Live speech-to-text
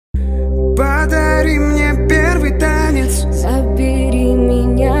Подари мне первый танец, забери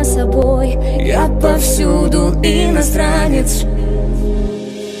меня с собой, я повсюду иностранец.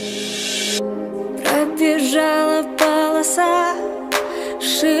 Пробежала полоса,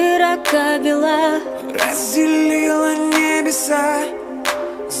 широка бела, разделила небеса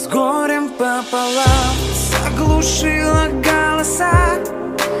с горем пополам, заглушила голоса,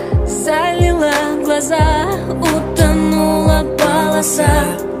 залила глаза, утонула полоса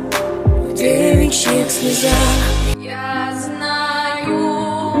в девичьих слезах. Я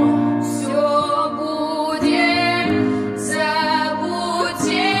знаю, все будет,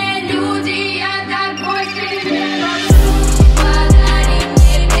 забудьте, люди, я такой пример. Подари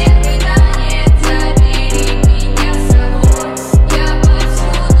мне первый танец, забери меня с собой, я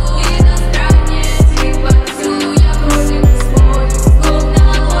повсюду иностранец, и повсюду я вроде свой, словно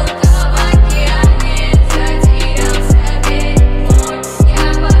лодка в океане, затерялся берег мой. Я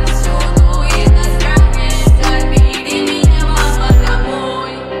повсюду иностранец, забери меня, мама,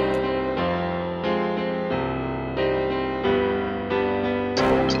 домой. Пробежала полоса,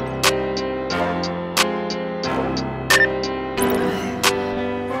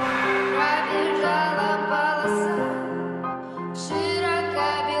 широка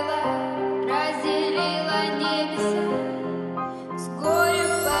бела, разделила небеса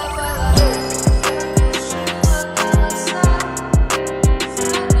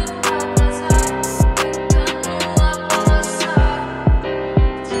с горем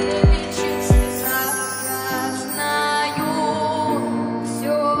пополам. Заглушила голоса, закрыла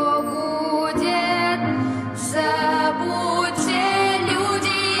глаза, утонула полоса в девичьих слезах. Я знаю, все будет, забудьте, люди,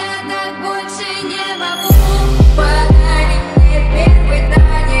 я так больше не могу. Подари мне первый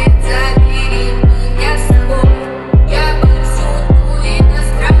танец, забери меня с собой, я повсюду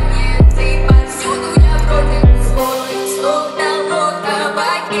иностранец, и повсюду я вроде свой, словно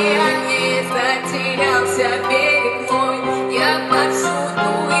лодка в океане, затерялся берег мой. Я повсюду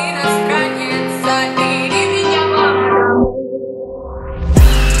иностранец, забери меня, мама, домой.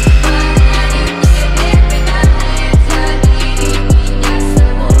 Подари мне первый танец, забери меня с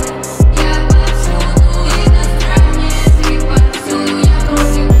собой, я повсюду иностранец, и повсюду я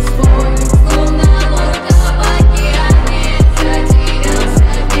вроде свой, словно лодка в океане, затерялся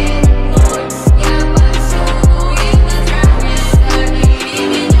берег мой. Я повсюду иностранец, забери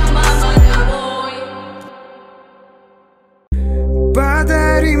меня, мама, домой.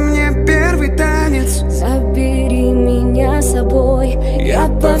 подари мне первый танец, Забери меня с собой, я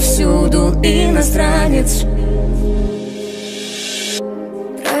повсюду иностранец.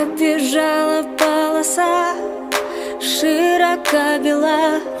 Пробежала полоса, широка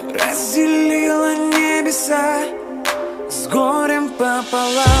бела, разделила небеса с горем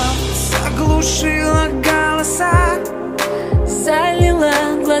пополам, заглушила голоса, залила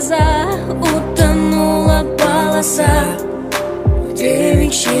глаза, утонула полоса в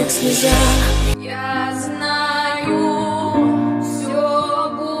девичьих слезах. Я знаю, все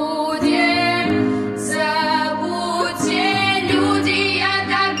будет, забудьте, люди, я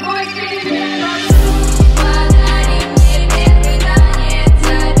такой пример. Подари мне первый танец,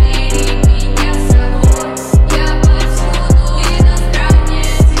 забери меня с собой, я повсюду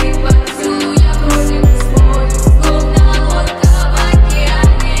иностранец, и повсюду я вроде свой, словно лодка в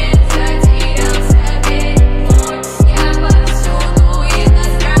океане, затерялся берег мой. Я повсюду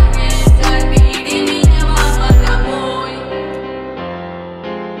иностранец, забери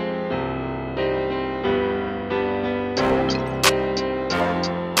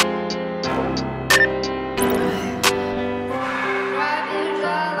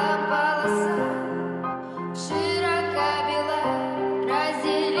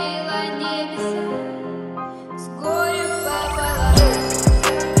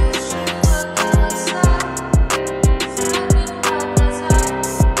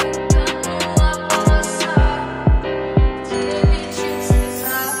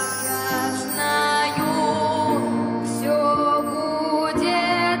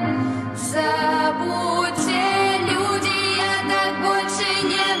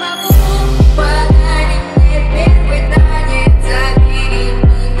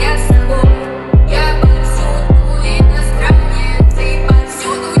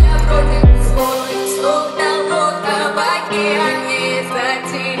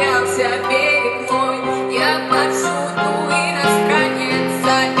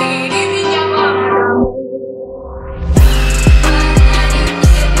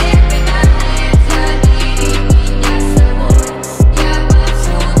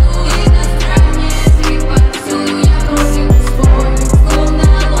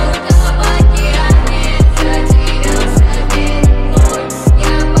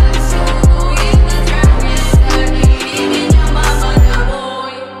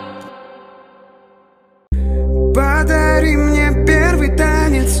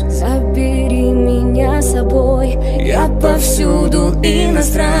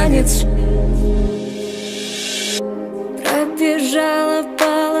иностранец. Пробежала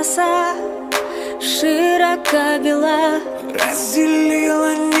полоса, широка бела,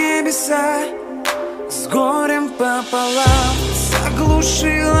 разделила небеса с горем пополам,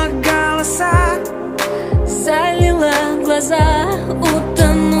 заглушила голоса, залила глаза,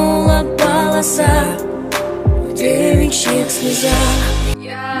 утонула полоса в девичьих слезах.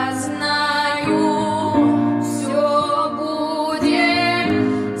 Я знаю, все будет,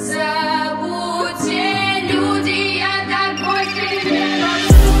 забудьте, люди, я такой тебе.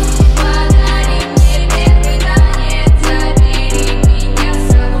 Подари мне первый танец, забери меня с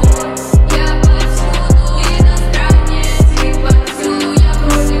собой. Я повсюду иностранец, и повсюду я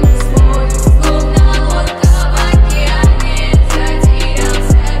против свой. Словно лодка в океане,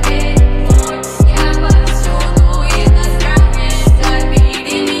 затерялся берег мой. Я повсюду иностранец,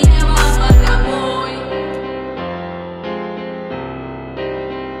 забери меня, мама, домой. Пробежала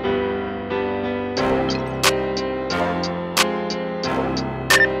полоса, широка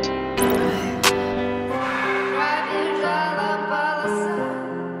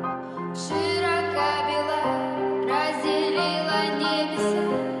бела, разделила небеса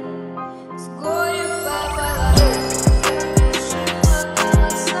с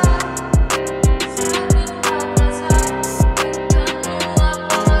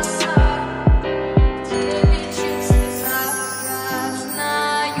пополам. Заглушила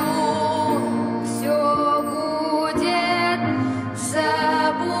голоса, закрыла глаза, утонула полоса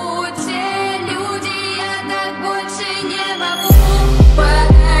в девичьих слезах. Я знаю, все будет, забудьте, люди, я так больше не могу.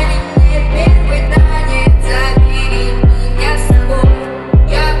 Подари мне первый танец, забери меня с собой. Я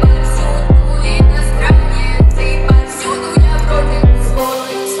повсюду иностранец, и повсюду я против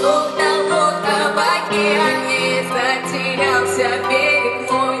свой. Словно лодка в океане, затерялся берег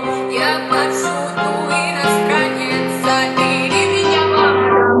мой. Я повсюду иностранец, забери меня, мама,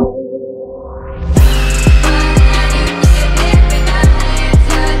 домой. Подари мне первый танец,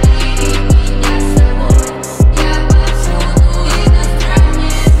 забери меня с собой. Я повсюду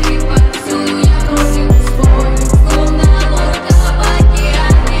иностранец, и повсюду я против свой. Словно лодка в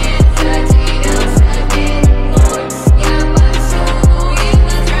океане, затерялся берег мой. Я повсюду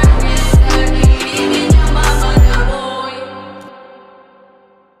иностранец, забери меня, мама, домой.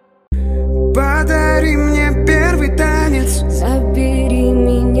 подари мне первый танец, Забери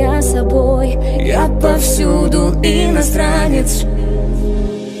меня с собой, я повсюду иностранец.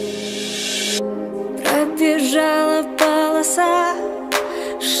 Пробежала полоса,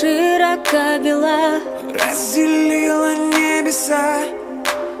 широка бела, разделила небеса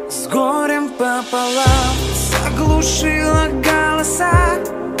с горем пополам, заглушила голоса,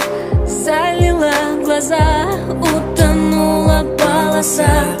 залила глаза, утонула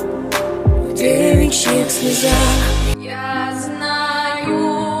полоса в девичьих слезах. Я знаю,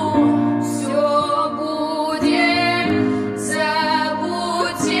 все будет,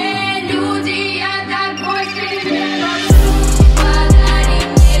 забудьте, люди, я такой тебе. Подари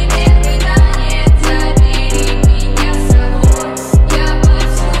мне первый танец, забери меня с собой. Я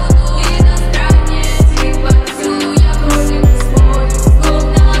повсюду иностранец, и повсюду я против свой.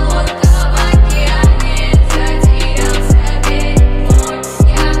 Словно лодка в океане, затерялся берег мой.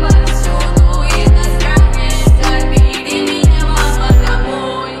 Я повсюду иностранец, забери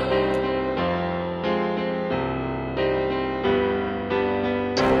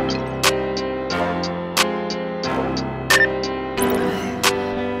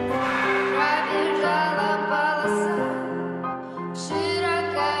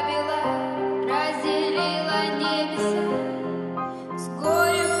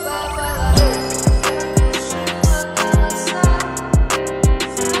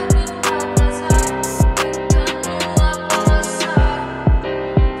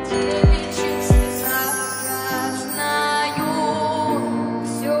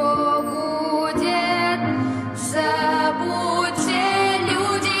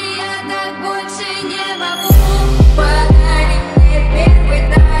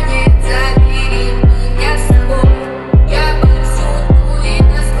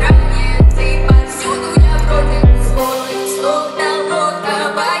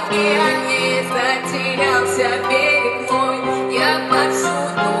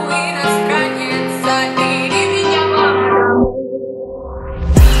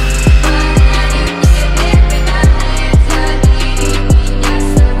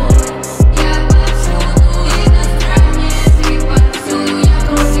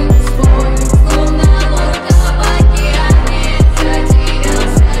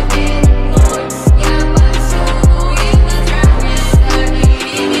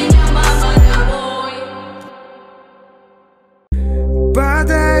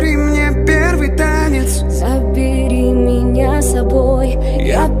собой.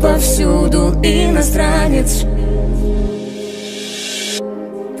 Я повсюду иностранец.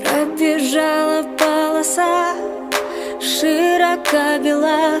 Пробежала полоса, широка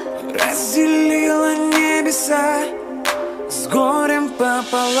бела, разделила небеса с горем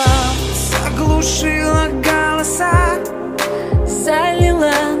пополам, заглушила голоса,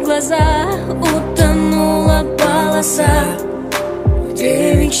 залила глаза, утонула полоса в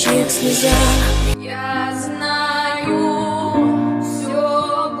девичьих слезах. Я знаю, все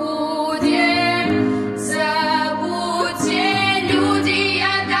будет, забудьте, люди,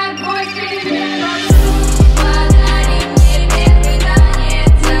 я такой перевожу. Подари мне первый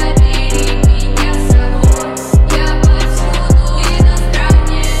танец, забери меня с собой. Я повсюду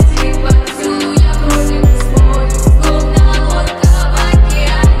иностранец, и повсюду я против свой. Словно лодка в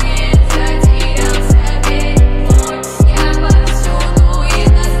океане, затерялся берег мой. Я повсюду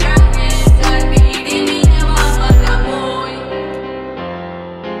иностранец, забери меня, мама, домой.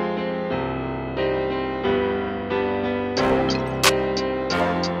 Пробежала полоса,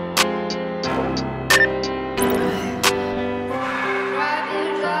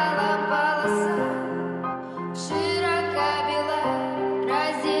 широка бела,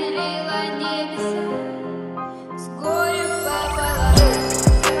 разделила небеса с горем пополам. Заглушила голоса, закрыла глаза, утонула полоса в девичьих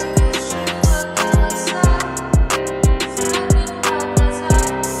слезах. Я знаю, все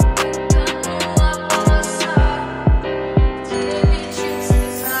будет,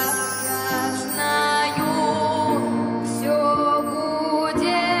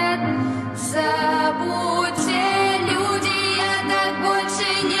 забудьте, люди, я так больше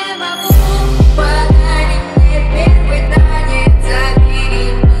не могу. Подари мне первый танец, забери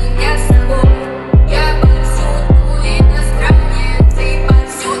меня с собой. Я повсюду иностранец, и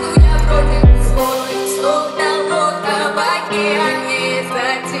повсюду я против свой. Словно лодка в океане,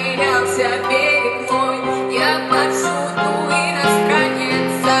 затерялся берег мой. Я повсюду иностранец,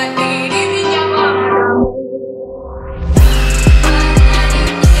 забери меня, мама, домой. Подари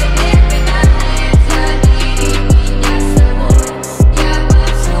мне первый танец, забери меня с собой. Я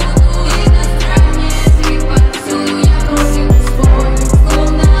повсюду иностранец, и повсюду я против свой.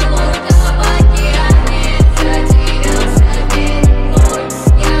 Словно лодка в океане, затерялся берег мой.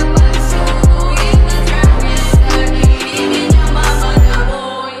 Я повсюду иностранец, забери меня, мама,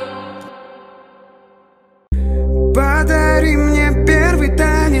 домой. подари мне первый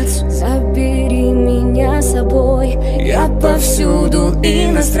танец. Забери меня с собой. Я повсюду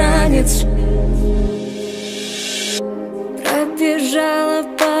иностранец. Пробежала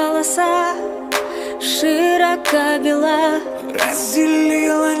полоса, широка бела,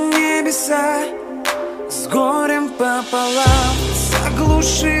 Разделила небеса с горем пополам,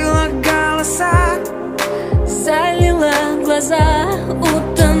 заглушила голоса, залила глаза,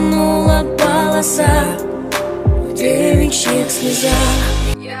 утонула полоса в девичьих слезах.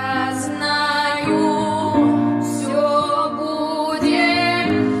 Я знаю, все будет,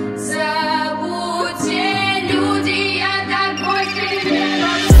 забудьте, люди, я такой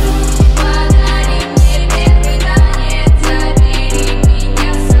перевожу. Подари мне первый танец, забери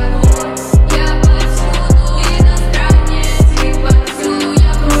меня с собой. Я повсюду иностранец, и повсюду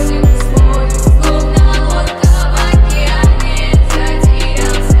я против свой. Словно лодка в океане,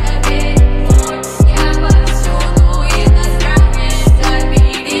 затерялся берег мой. Я повсюду иностранец,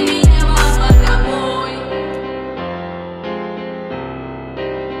 забери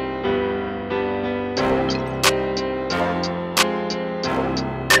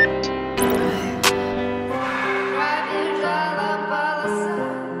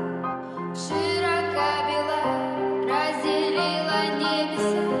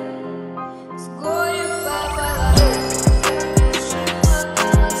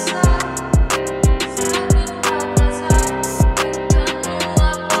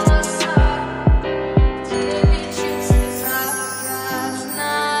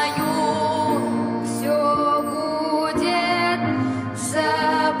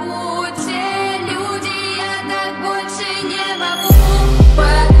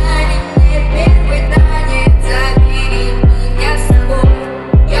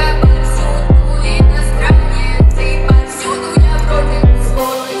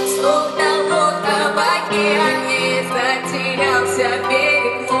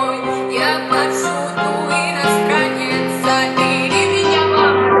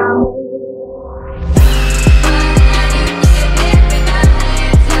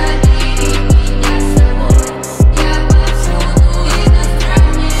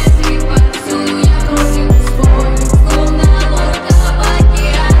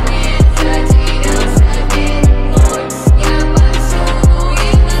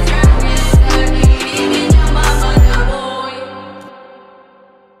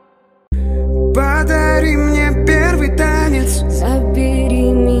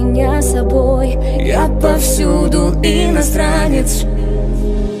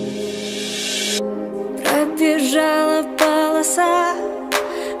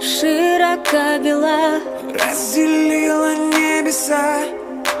широка бела, разделила небеса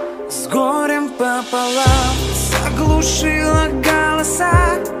с горем пополам, заглушила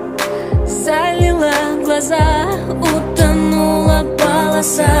голоса, залила глаза, утонула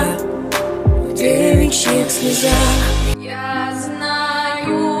полоса в девичьих слезах. Я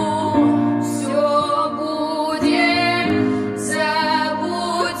знаю, все будет,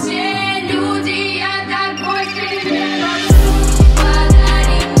 забудьте, люди, я такой перерос.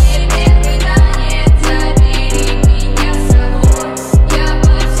 Подари мне первый танец, забери меня с собой. Я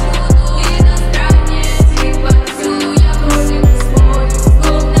повсюду иностранец, и повсюду я вроде бы свой.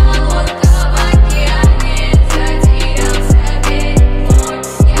 Словно лодка в океане, затерялся берег мой.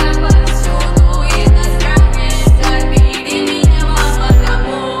 Я повсюду иностранец, забери меня, мама,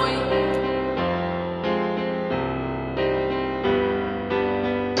 домой. Пробежала полоса, широка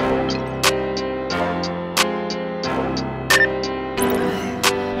бела, разделила небеса с горем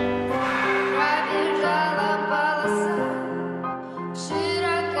пополам. Заглушила голоса,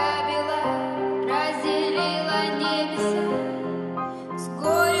 закрыла глаза, утонула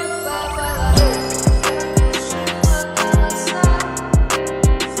полоса в девичьих слезах. Я знаю,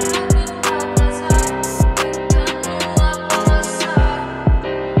 все будет, забудьте,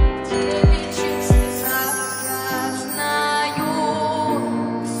 люди, я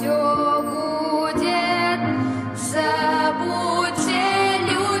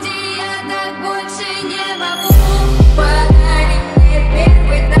так больше не могу. Подари мне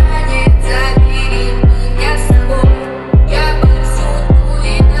первый танец, забери меня с собой. Я повсюду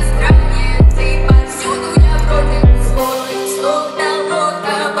иностранец, и повсюду я вроде бы свой. Словно лодка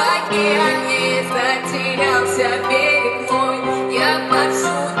в океане, затерялся берег мой. Я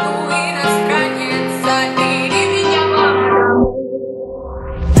повсюду иностранец, забери меня, мама,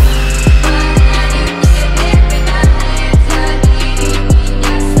 домой. Подари мне первый танец, забери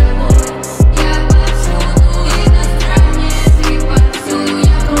меня с собой. Я повсюду иностранец, и повсюду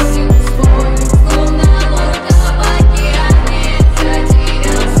я вроде бы свой. Словно лодка в океане,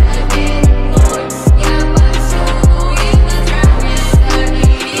 затерялся берег мой. Я повсюду иностранец,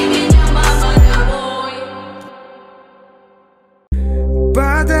 забери меня, мама, домой.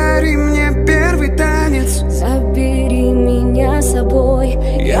 подари мне первый танец, Забери меня с собой,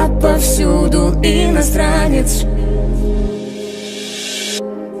 я повсюду иностранец.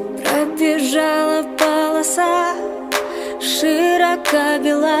 Пробежала полоса, широка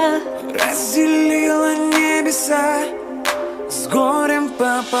бела, разделила небеса с горем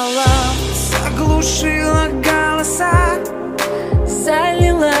пополам, заглушила голоса,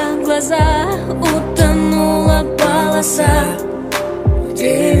 залила глаза, утонула полоса в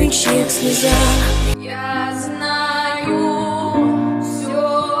девичьих слезах. Я знаю,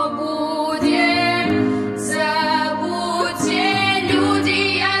 все будет, забудьте, люди,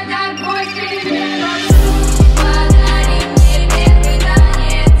 я такой перерос. Подари мне первый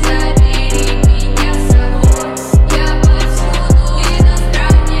танец, забери меня с собой. Я повсюду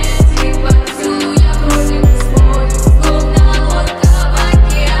иностранец, и повсюду я вроде бы свой. Словно лодка в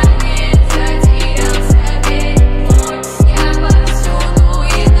океане, затерялся берег мой. Я повсюду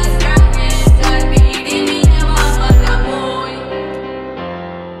иностранец, забери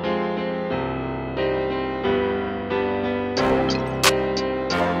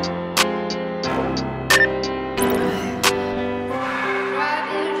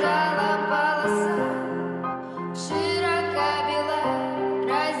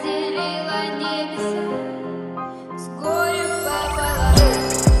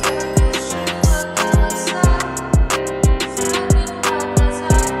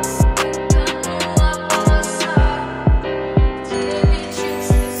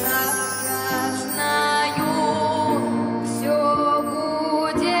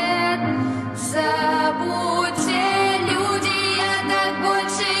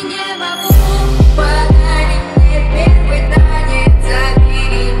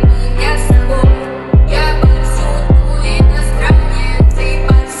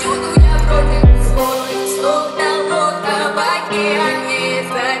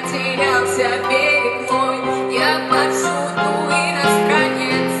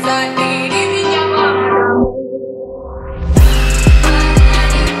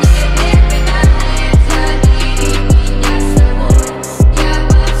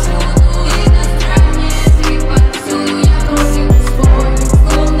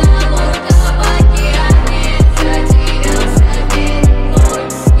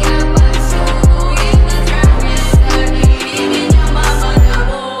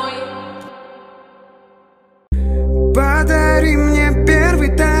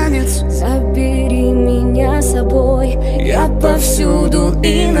Я повсюду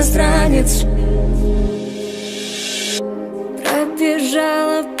иностранец.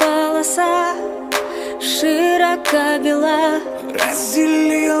 Пробежала полоса, широка бела,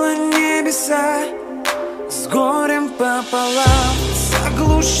 разделила небеса с горем пополам,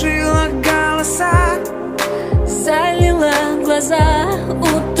 заглушила голоса, залила глаза,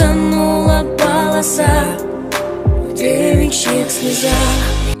 утонула полоса в девичьих слезах.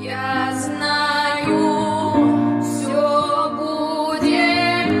 Я знаю, все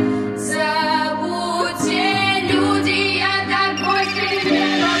будет, забудьте, люди, я такой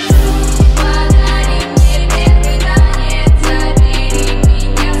переношу. Подари мне первый танец, забери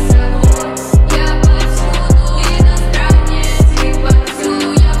меня с собой. Я повсюду иностранец, и повсюду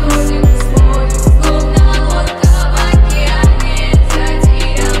я против свой. Словно лодка в океане,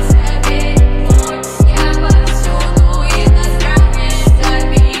 затерялся берег мой. Я повсюду иностранец,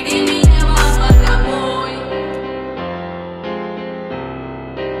 забери меня, мама, домой. Пробежала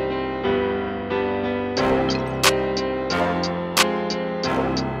полоса,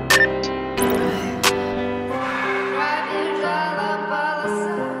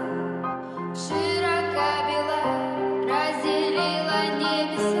 широка бела, разделила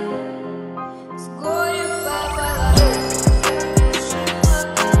небеса с горем пополам. Заглушила голоса, закрыла глаза, утонула полоса в девичьих слезах.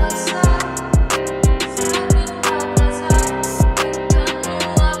 Я знаю, все будет,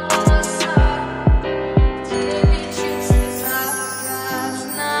 забудьте,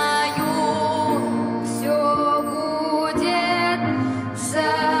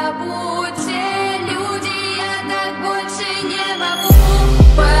 люди, я так больше не могу.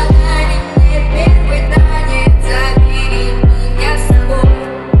 Подари мне первый танец, забери меня с собой.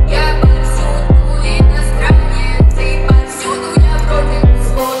 Я повсюду иностранец, и повсюду я против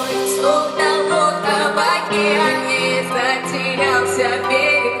свой. Словно лодка в океане, затерялся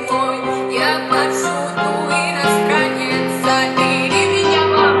берег мой. Я повсюду иностранец, забери меня,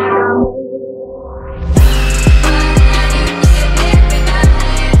 мама, домой. Подари мне первый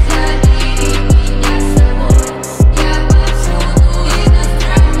танец, забери меня с собой. Я повсюду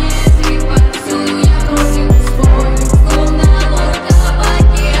иностранец, и повсюду я против свой. Словно лодка в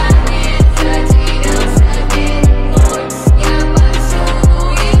океане, затерялся берег мой. Я повсюду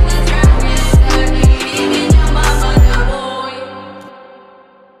иностранец, забери меня, мама, домой.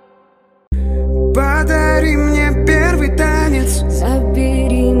 подари мне первый танец.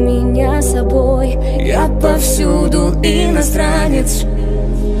 Забери меня с собой. Я повсюду иностранец.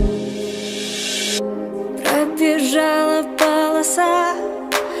 Пробежала полоса,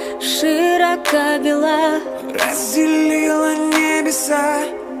 широка бела, Разделила небеса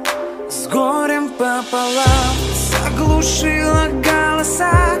с горем пополам, заглушила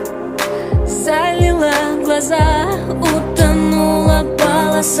голоса, залила глаза, утонула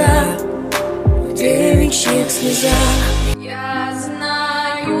полоса в девичьих слезах. Я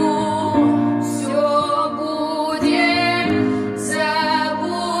знаю, все будет,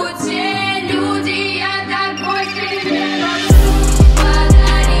 забудьте, люди, я такой переношу.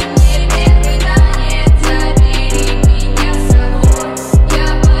 Подари мне первый танец, забери меня с собой. Я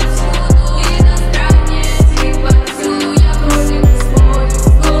повсюду иностранец, и повсюду я против свой.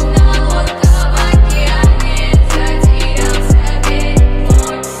 Словно лодка в океане, затерялся берег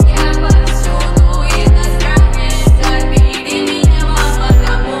мой. Я повсюду иностранец, забери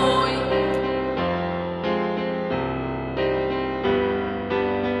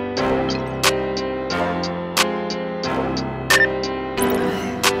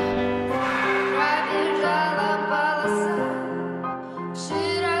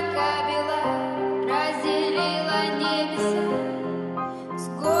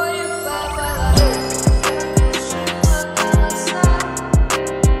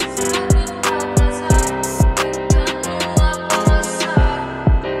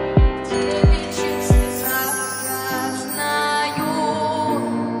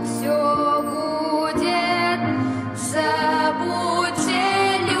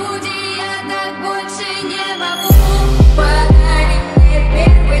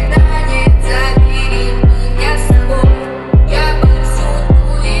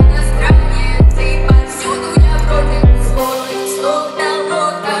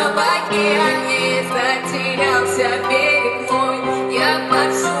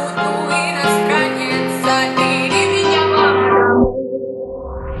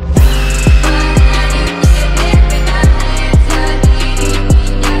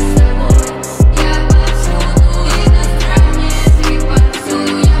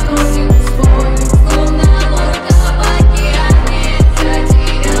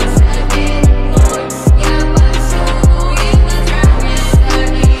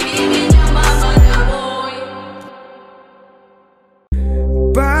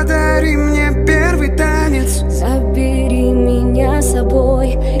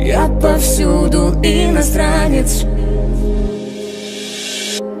повсюду иностранец.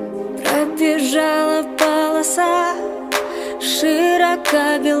 Пробежала полоса,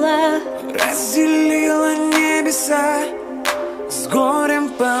 широка бела, разделила небеса с горем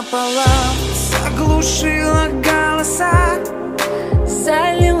пополам, заглушила голоса,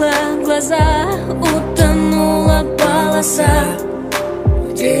 залила глаза, утонула полоса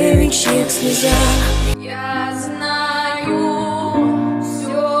в девичьих слезах. Я знаю,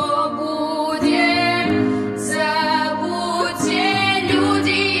 все будет, забудьте,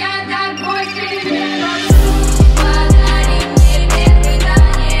 люди, я такой тебе. Подари мне первый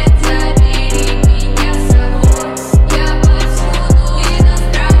танец, забери меня с собой. Я повсюду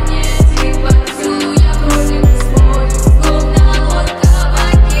иностранец, и повсюду я против свой. Словно лодка в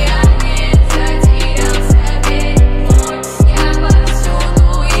океане, затерялся берег мой. Я повсюду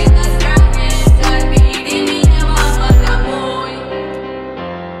иностранец, забери меня, мама, домой.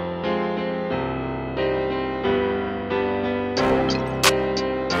 Пробежала полоса, широка бела,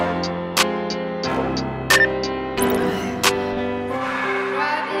 разделила небеса с горем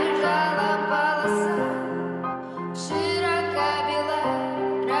пополам. Заглушила голоса, закрыла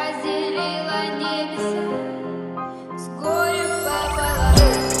глаза, утонула полоса в девичьих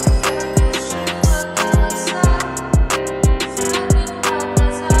слезах. Я знаю, все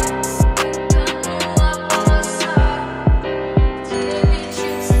будет, забудьте, люди, я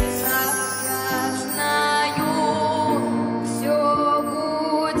так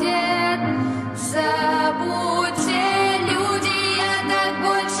больше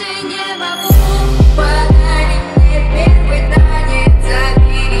не могу. Подари мне первый танец,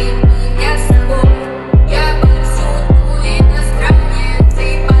 забери меня с собой. Я повсюду иностранец, и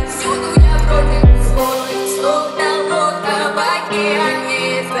повсюду я против свой. Словно лодка в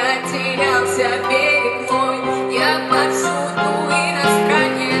океане, затерялся берег мой. Я повсюду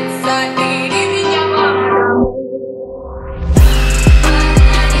иностранец, забери меня, мама, домой.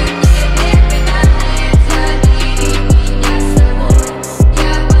 Подари мне первый танец, забери меня с собой.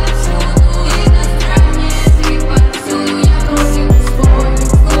 Я повсюду иностранец, и повсюду я против свой.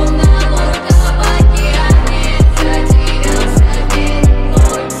 Словно лодка в океане, затерялся берег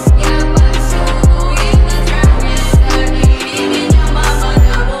мой. Я повсюду иностранец, забери меня, мама,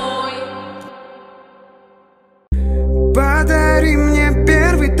 домой. подари мне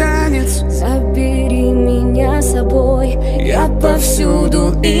первый танец. Забери меня с собой, я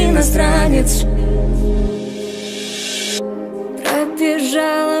повсюду иностранец.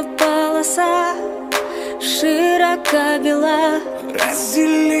 Пробежала полоса, широка бела,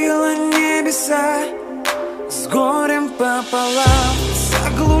 Разделила небеса с горем пополам,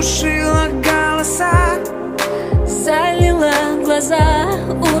 заглушила голоса, залила глаза,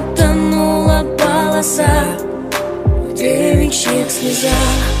 утонула полоса в девичьих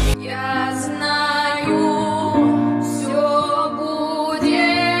слезах. Я знаю, все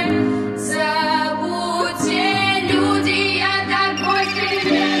будет, забудьте, люди, я такой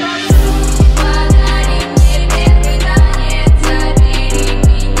тебе. Подари мне первый танец, забери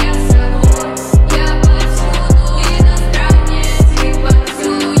меня с собой. Я повсюду иностранец, и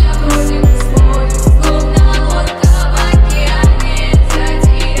повсюду я против свой. Словно лодка в океане,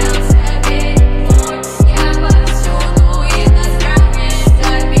 затерялся берег мой. Я повсюду иностранец,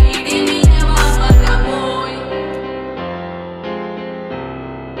 забери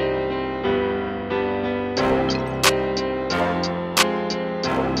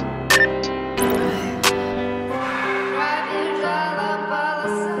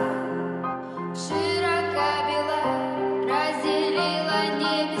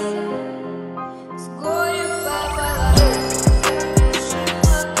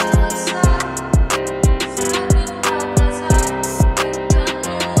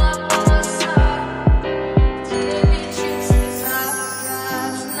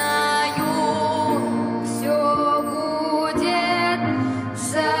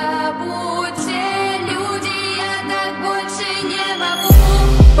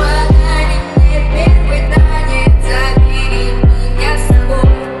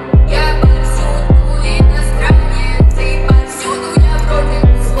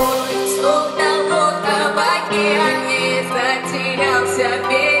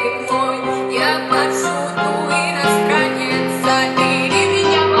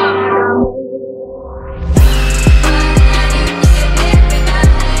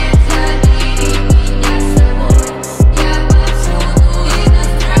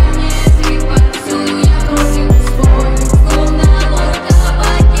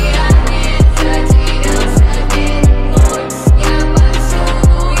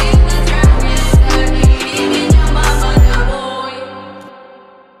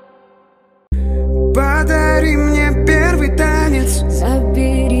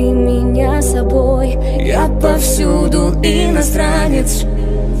Я повсюду иностранец.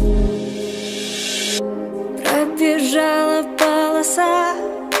 Пробежала полоса,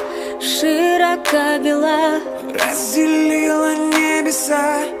 широка бела, разделила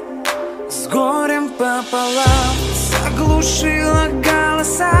небеса с горем пополам, заглушила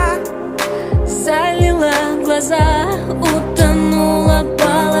голоса, залила глаза, утонула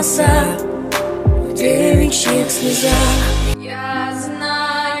полоса в девичьих слезах. Я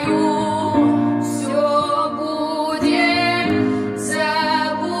знаю, все будет,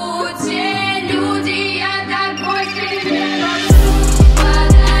 забудьте, люди, я такой переворот.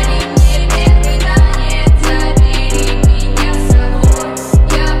 Подари мне первый танец, забери меня с собой.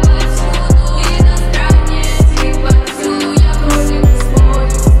 Я повсюду иностранец, и повсюду я против свой.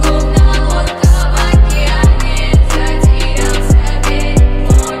 Словно лодка в океане, затерялся берег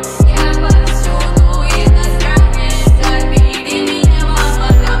мой. Я повсюду иностранец, забери меня, мама,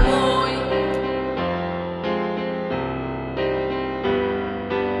 домой. Пробежала полоса,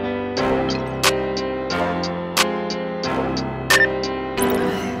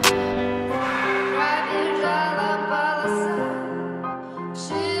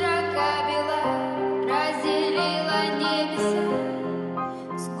 широка бела, разделила небеса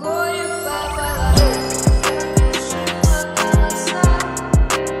с горем пополам. Заглушила голоса, закрыла глаза, утонула полоса в девичьих слезах. Я знаю,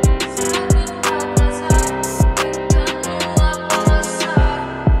 все будет, забудьте,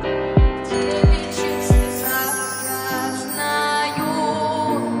 люди,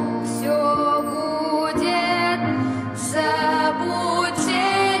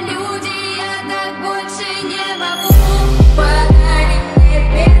 я так больше не могу. Подари мне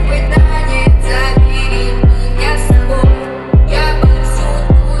первый танец, забери меня с собой. Я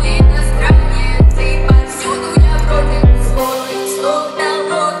повсюду иностранец, и повсюду я против свой. Словно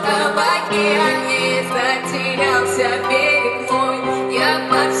лодка в океане, затерялся берег мой. Я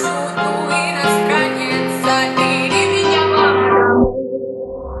повсюду иностранец, забери меня, мама, домой.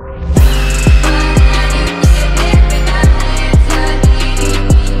 Подари мне первый танец, забери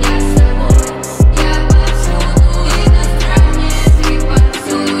меня с собой. Я повсюду иностранец, и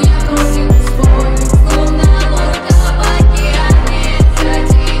повсюду я против свой. Словно лодка в океане,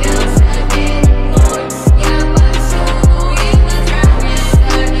 затерялся берег мой. Я повсюду иностранец,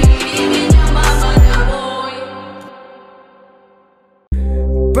 забери меня, мама, домой.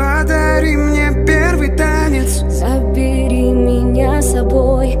 подари мне первый танец. Забери меня с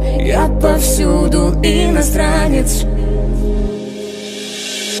собой. Я повсюду иностранец.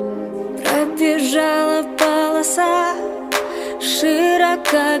 Пробежала полоса,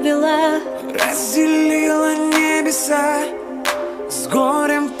 широка бела, Разделила небеса с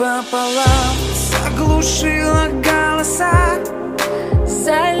горем пополам, заглушила голоса,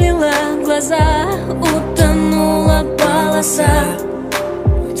 залила глаза, утонула полоса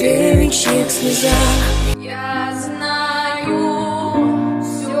в девичьих слезах. Я знаю,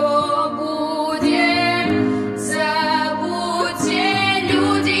 все будет, забудьте,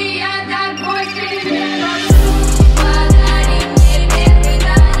 люди, я такой переворот. Подари мне первый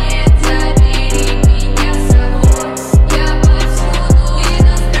танец, забери меня с собой. Я повсюду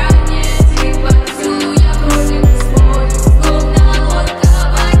иностранец, и повсюду я против свой. Словно лодка в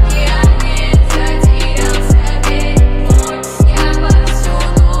океане, затерялся берег мой. Я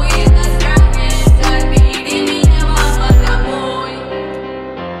повсюду иностранец, забери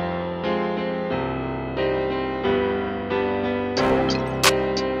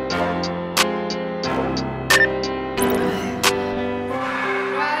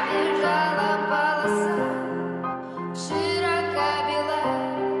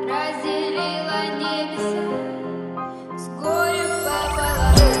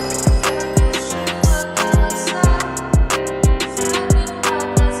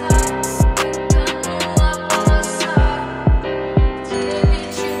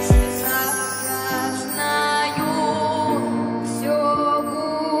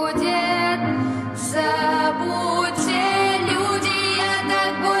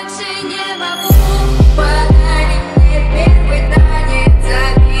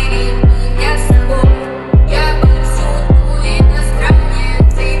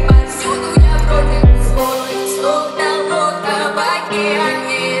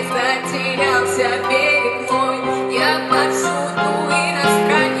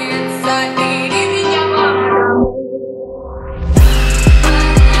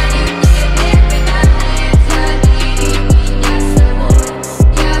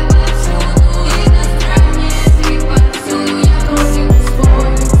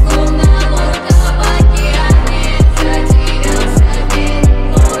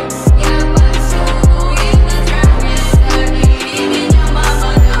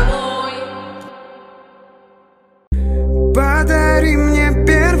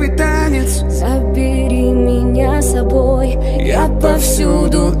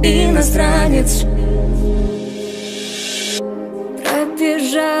повсюду иностранец.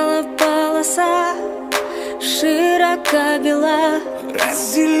 Пробежала полоса, широка бела,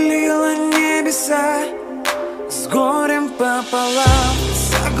 разделила небеса с горем пополам,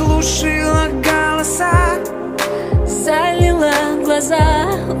 заглушила голоса, залила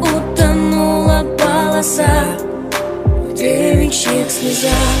глаза, утонула полоса в девичьих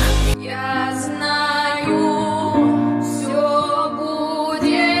слезах. Я знаю, все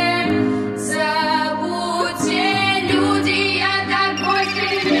будет, забудьте, люди, я такой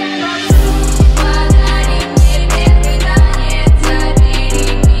пример. Подари мне первый танец, забери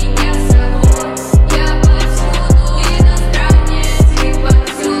меня с собой. Я повсюду иностранец, и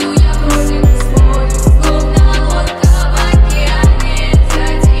повсюду я против свой. Словно лодка в океане,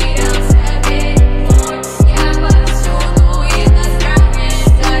 затерялся берег мой. Я повсюду иностранец,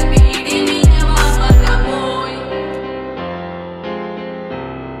 забери меня, мама, домой. Пробежала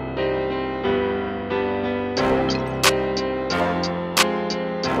полоса,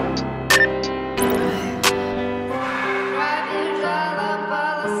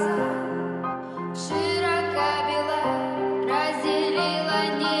 широка бела, разделила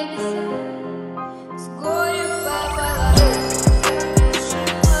небеса с горем пополам. Заглушила голоса, закрыла глаза, утонула полоса в девичьих слезах.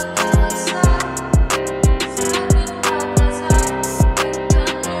 Я знаю, все будет,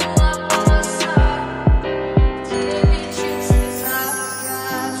 забудьте, люди,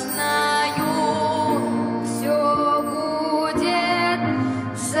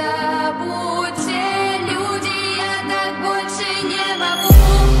 я так больше не могу.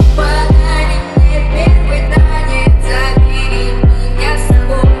 Подари мне первый танец, забери меня с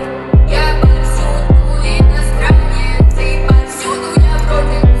собой. Я повсюду иностранец, и повсюду я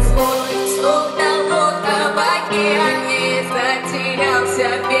против свой. Словно лодка в океане,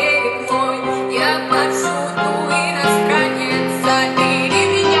 затерялся берег мой. Я повсюду иностранец, забери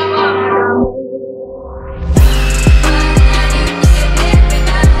меня, мама, домой. Подари мне первый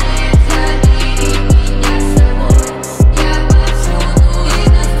танец, забери меня с собой. Я повсюду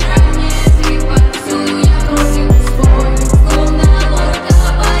иностранец, и повсюду я против свой. Словно лодка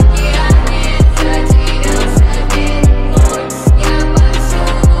в океане, затерялся берег мой. Я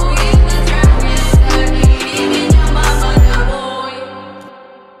повсюду иностранец, забери меня, мама, домой.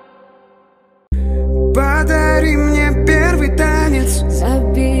 подари мне первый танец.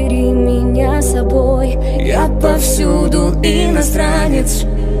 Забери меня с собой, я повсюду иностранец.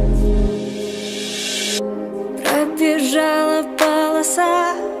 Пробежала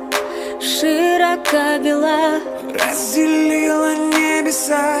полоса, широка бела, Разделила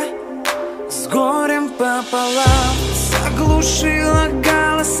небеса с горем пополам, заглушила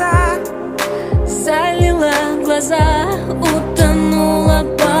голоса, залила глаза, утонула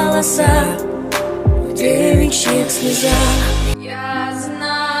полоса в девичьих слезах. Я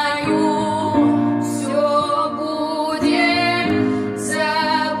знаю, все будет,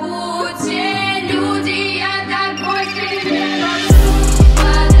 забудьте, люди, я такой пример.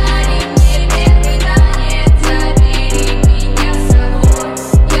 Подари мне первый танец, забери меня с собой.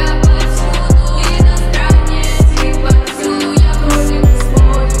 Я повсюду иностранец, и повсюду я против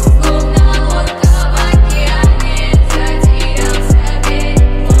свой. Словно лодка в океане, затерялся берег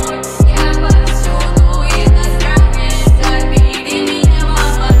мой. Я повсюду иностранец, забери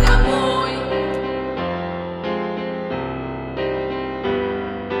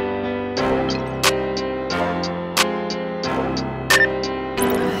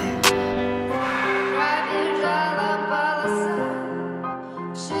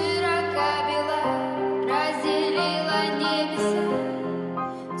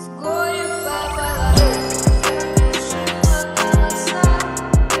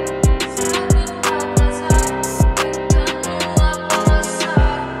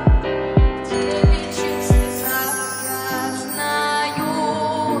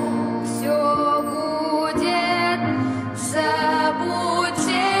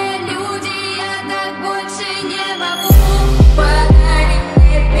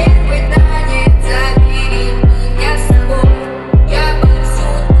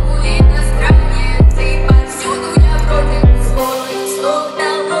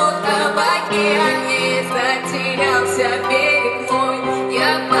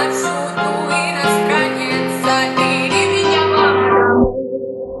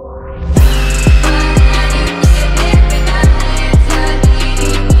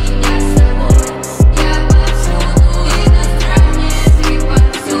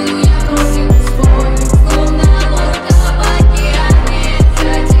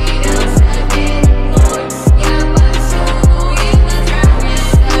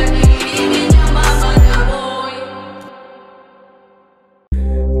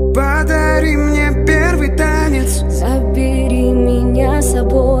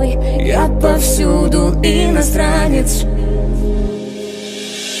собой. Я повсюду иностранец.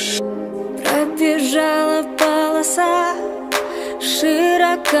 Пробежала полоса,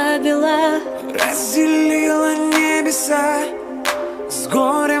 широка бела, разделила небеса с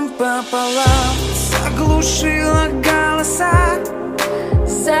горем пополам, заглушила голоса,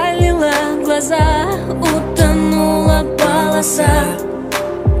 залила глаза, утонула полоса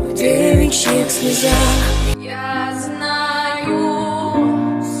в девичьих слезах. Я знаю,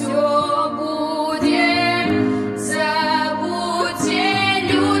 все будет, забудьте,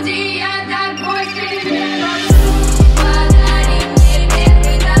 люди, я такой переношу. Подари мне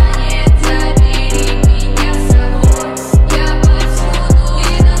первый танец, забери меня с собой. Я повсюду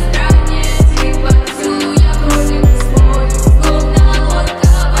иностранец, и повсюду я против свой. Словно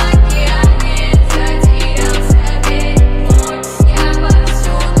лодка в океане, затерялся берег мой. Я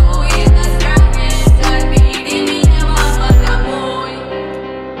повсюду иностранец, забери меня, мама, домой.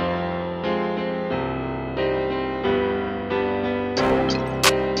 Пробежала полоса,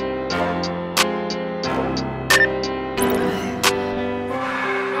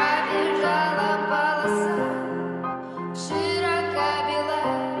 широка бела,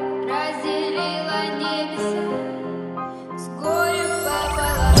 разделила небеса с горем пополам. Заглушила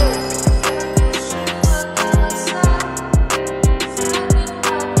голоса, закрыла глаза, утонула полоса в девичьих слезах. Я знаю, все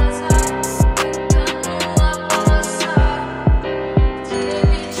будет,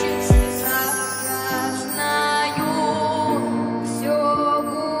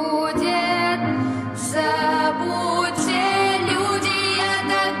 забудьте, люди, я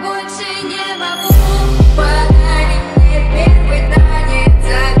так больше не могу. Подари мне первый танец,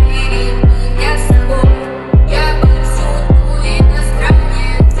 забери меня с собой. Я повсюду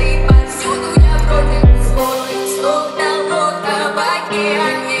иностранец, и повсюду я против свой. Словно лодка в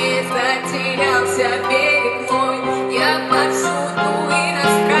океане, затерялся берег мой. Я повсюду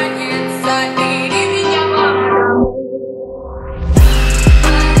иностранец, забери меня, мама, домой.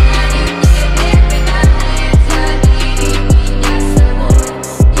 Подари мне первый танец, забери меня с собой.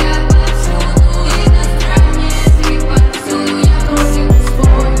 Я повсюду иностранец, и повсюду я против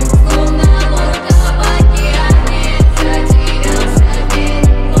свой. Словно лодка в океане, затерялся берег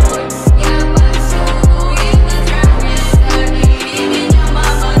мой. Я повсюду иностранец, забери меня,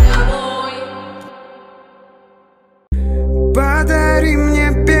 мама, домой. подари мне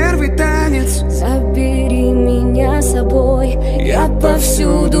первый танец. Забери меня с собой. Я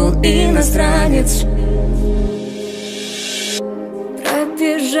повсюду иностранец.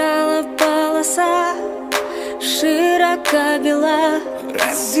 Пробежала полоса, широка бела,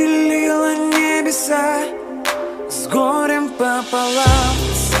 Разделила небеса с горем пополам,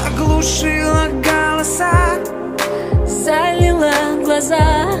 заглушила голоса, залила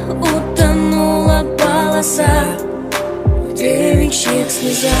глаза, утонула полоса в девичьих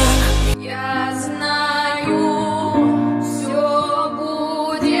слезах. Я знаю, все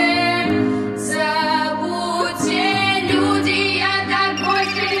будет, забудьте, люди, я такой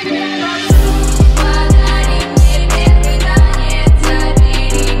переношу. Подари мне первый танец,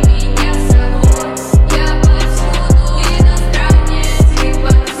 забери меня с собой. Я повсюду иностранец, и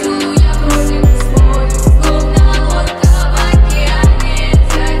повсюду я против свой. Словно лодка в океане,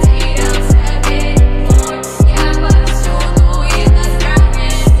 затерялся берег мой. Я повсюду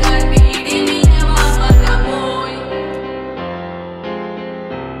иностранец, забери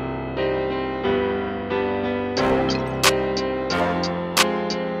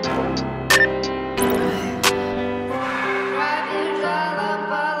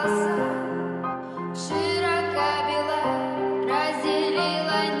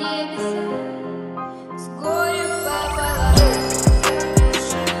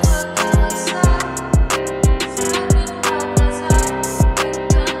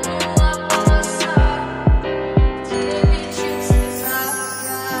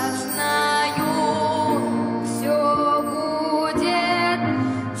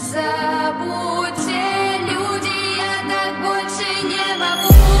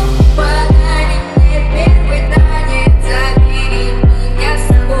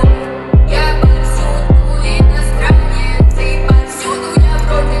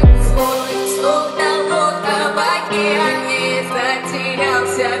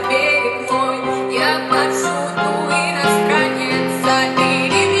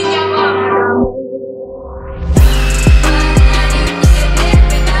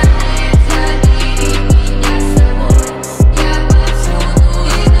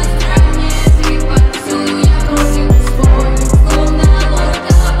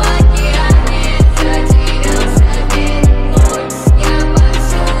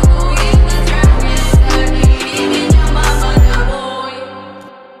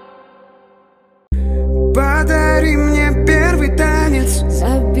Подари мне первый танец.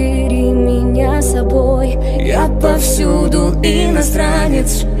 Забери меня с собой, я повсюду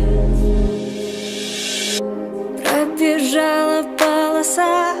иностранец. Пробежала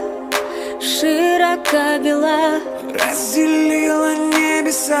полоса, широка бела, Разделила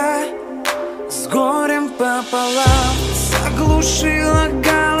небеса с горем пополам, заглушила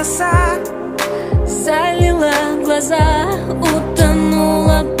голоса, залила глаза,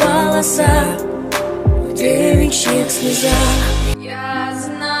 утонула полоса в девичьих слезах. Я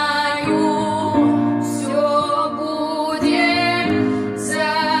знаю, все будет,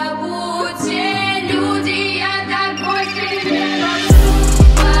 забудьте, люди, я такой тебе.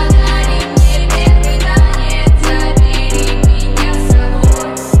 Подари мне первый танец, забери меня с собой.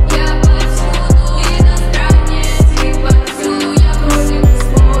 Я повсюду иностранец, и повсюду я против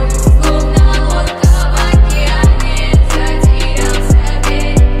свой. Словно лодка в океане, затерялся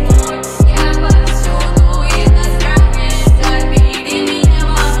перед мной. Я повсюду иностранец, забери меня,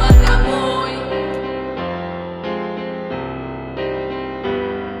 мама, домой.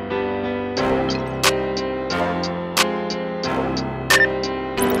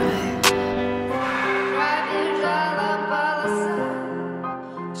 Пробежала полоса,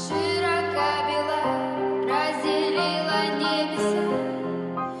 широка бела, разделила небеса с горем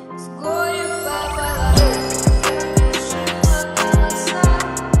пополам. Заглушила голоса, закрыла глаза, утонула полоса в девичьих слезах. Я знаю,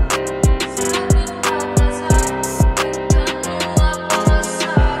 все будет,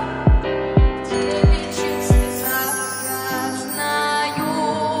 забудьте, люди, я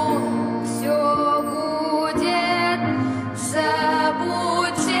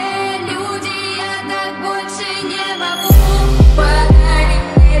так больше не могу. Подари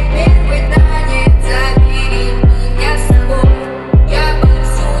мне первый танец, забери меня с собой. Я повсюду иностранец, и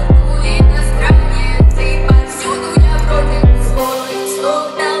повсюду я против свой. Словно лодка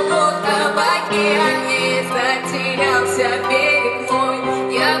в океане, затерялся перед мной.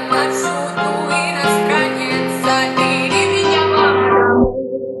 Я повсюду иностранец, забери меня, мама, домой.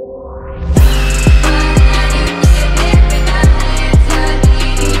 Подари мне первый танец,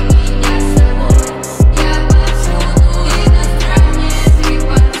 забери меня с собой. Я повсюду иностранец, и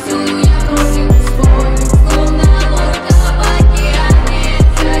повсюду я против свой. Словно лодка в океане,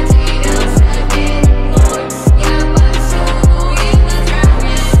 затерялся перед мной. Я повсюду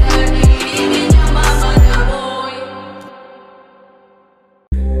иностранец, забери меня, мама, домой.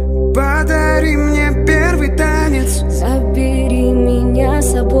 Подари мне первый танец. Забери меня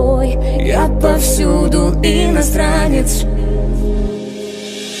с собой, я повсюду иностранец.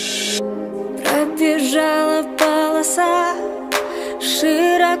 Пробежала полоса,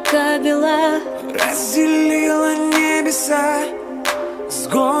 широка бела, Разделила небеса с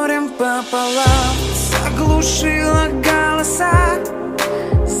горем пополам, заглушила голоса,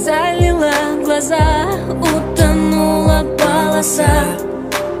 залила глаза, утонула полоса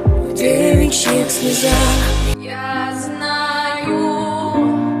в девичьих слезах. Я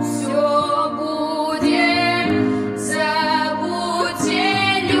знаю, все будет, забудьте,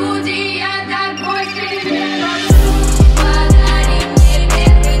 люди, я такой тебе. Подари мне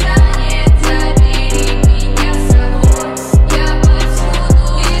первый танец, забери меня с собой. Я повсюду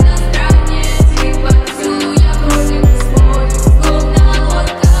иностранец, и повсюду я против свой. Словно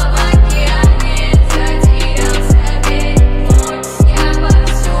лодка в океане, затерялся перед мной. Я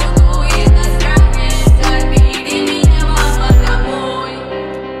повсюду иностранец, забери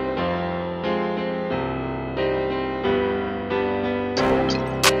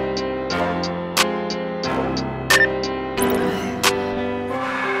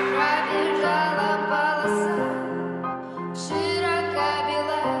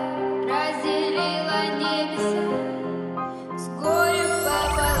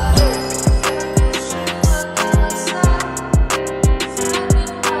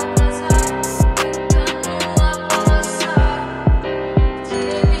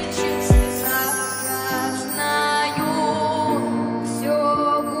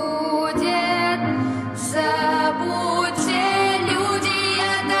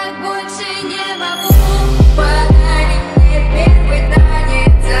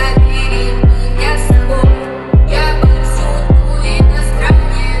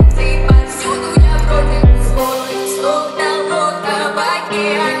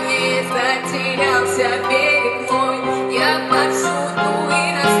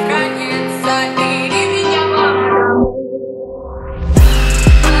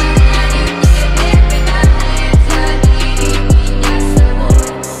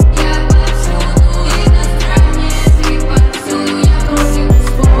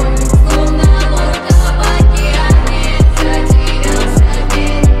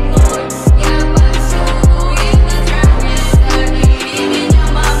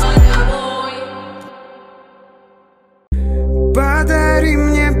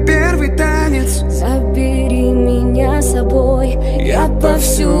Я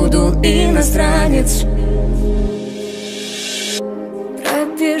повсюду иностранец.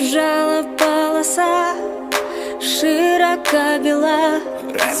 Пробежала полоса, широка бела,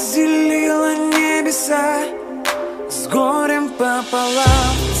 разделила небеса с горем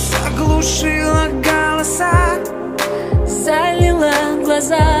пополам, заглушила голоса, залила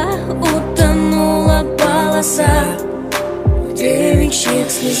глаза, утонула полоса в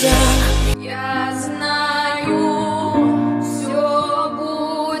девичьих слезах. Я знаю, все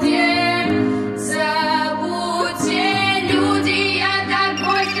будет, забудьте, люди, я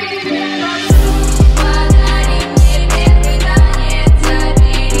такой перевожу. Подари мне первый танец,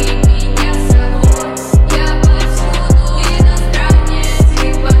 забери меня с собой. Я повсюду иностранец, и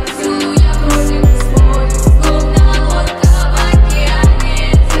повсюду я против свой. Словно лодка в океане,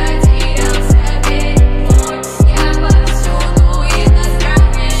 затерялся берег мой. Я повсюду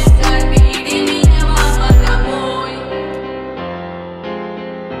иностранец, забери меня, мама, домой.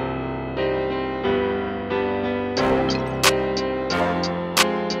 Пробежала полоса,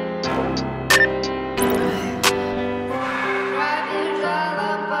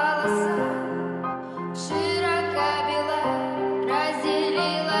 широка бела,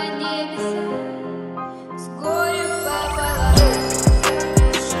 разделила небеса с горем пополам. Заглушила голоса, закрыла глаза, утонула полоса в девичьих слезах.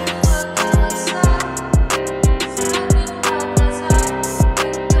 Я знаю, все будет,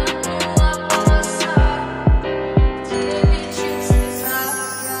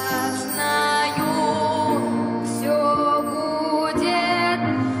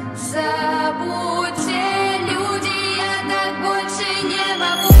 забудьте, люди, я так больше не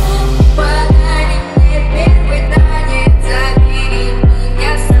могу. Подари мне первый танец, забери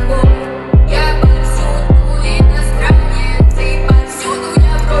меня с собой. Я повсюду иностранец, и повсюду я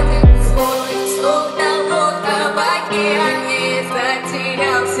против свой. Словно лодка в океане,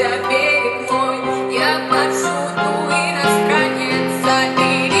 затерялся берег мой. Я повсюду иностранец,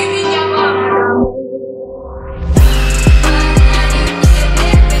 забери меня, мама, домой. Подари мне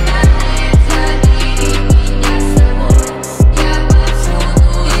первый танец, забери меня с собой. Я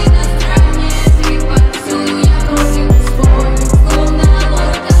повсюду иностранец, и повсюду я против свой. Словно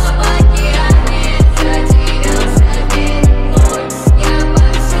лодка в океане, затерялся берег мой. Я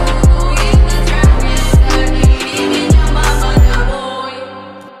повсюду иностранец, забери меня, мама, домой.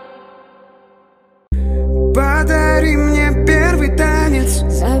 подари мне первый танец.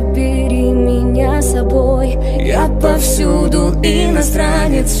 Забери меня с собой. Я повсюду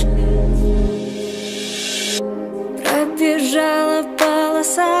иностранец. Пробежала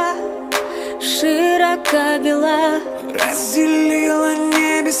полоса, широка бела, Разделила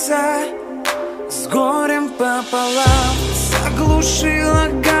небеса с горем пополам, заглушила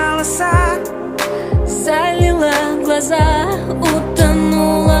голоса, залила глаза,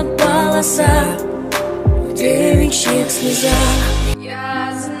 утонула полоса в девичьих слезах.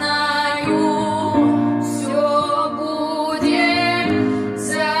 Я знаю, все будет,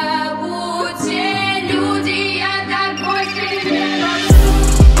 забудьте, люди, я такой перевожу.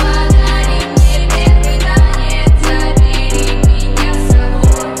 Подари мне первый танец, забери меня с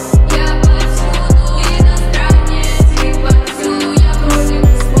собой. Я повсюду иностранец, и повсюду я против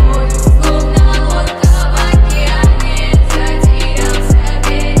свой. Словно лодка в океане, затерялся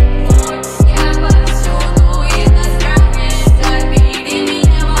берег мой. Я повсюду иностранец, забери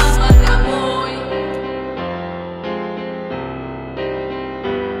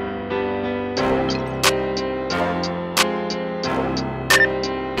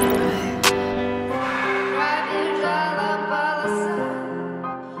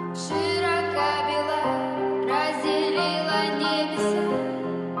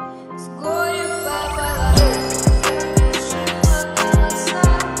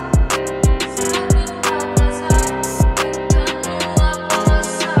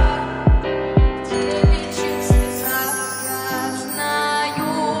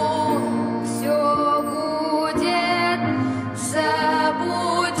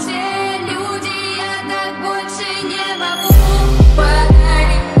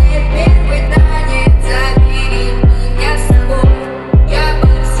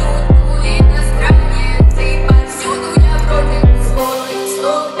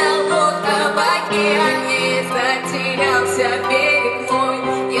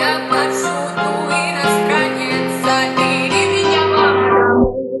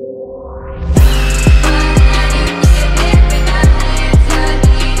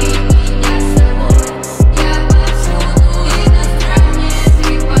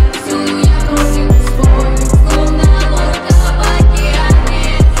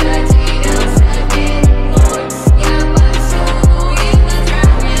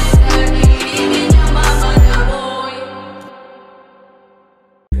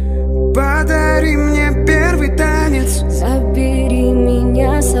Подари мне первый танец. Забери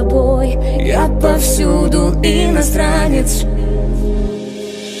меня с собой, я повсюду иностранец.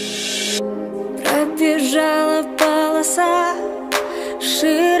 Пробежала полоса,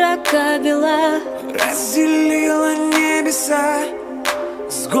 широка бела, Разделила небеса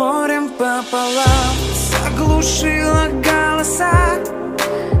с горем пополам, заглушила голоса,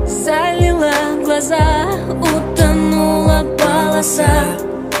 залила глаза, утонула полоса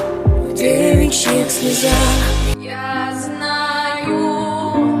в девичьих слезах. Я знаю,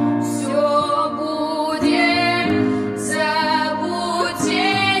 все будет, забудьте,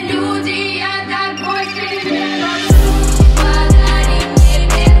 люди, я такой переношу. Подари мне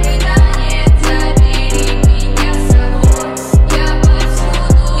первый танец, забери меня с собой. Я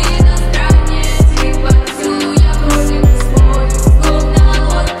повсюду иностранец, и повсюду я против свой. Словно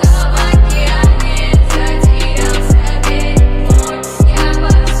лодка в океане, затерялся берег мой. Я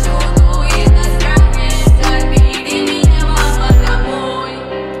повсюду иностранец, забери меня, мама, домой.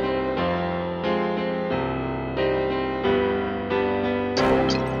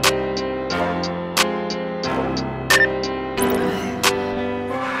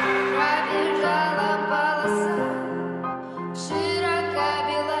 Пробежала полоса, широка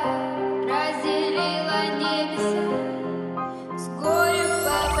бела, разделила небеса с горем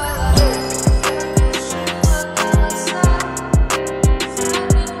пополам. Заглушила голоса,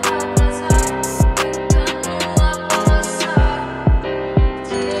 закрыла глаза, утонула полоса в девичьих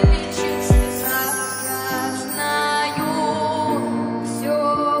слезах. Я знаю, все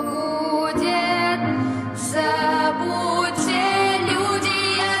будет, забудьте, люди,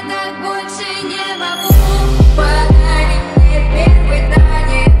 я так больше не могу. Подари мне первый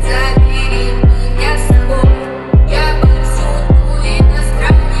танец, забери меня с собой. Я повсюду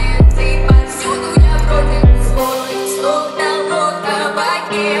иностранец, и повсюду я против свой. Словно лодка в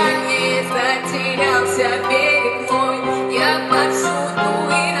океане, затерялся берег мой. Я повсюду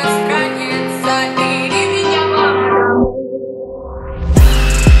иностранец, забери меня, мама, домой.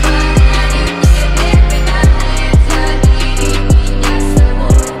 Подари мне первый танец, забери меня с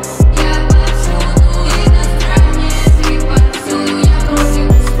собой. Я повсюду иностранец, и повсюду я против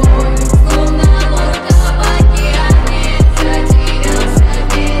свой. Словно лодка в океане, затерялся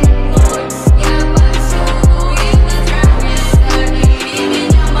берег мой. Я повсюду иностранец, забери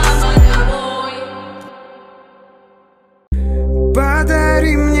меня, мама, домой.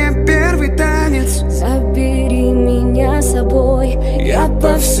 Подари мне первый танец. Забери меня с собой, я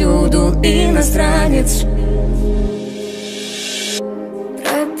повсюду иностранец.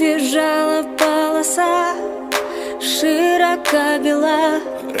 Пробежала полоса, широка бела,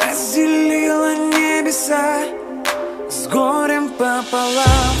 Разделила небеса с горем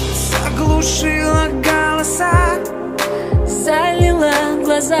пополам, заглушила голоса, залила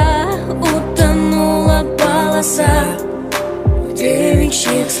глаза, утонула полоса в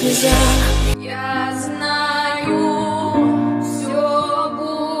девичьих слезах.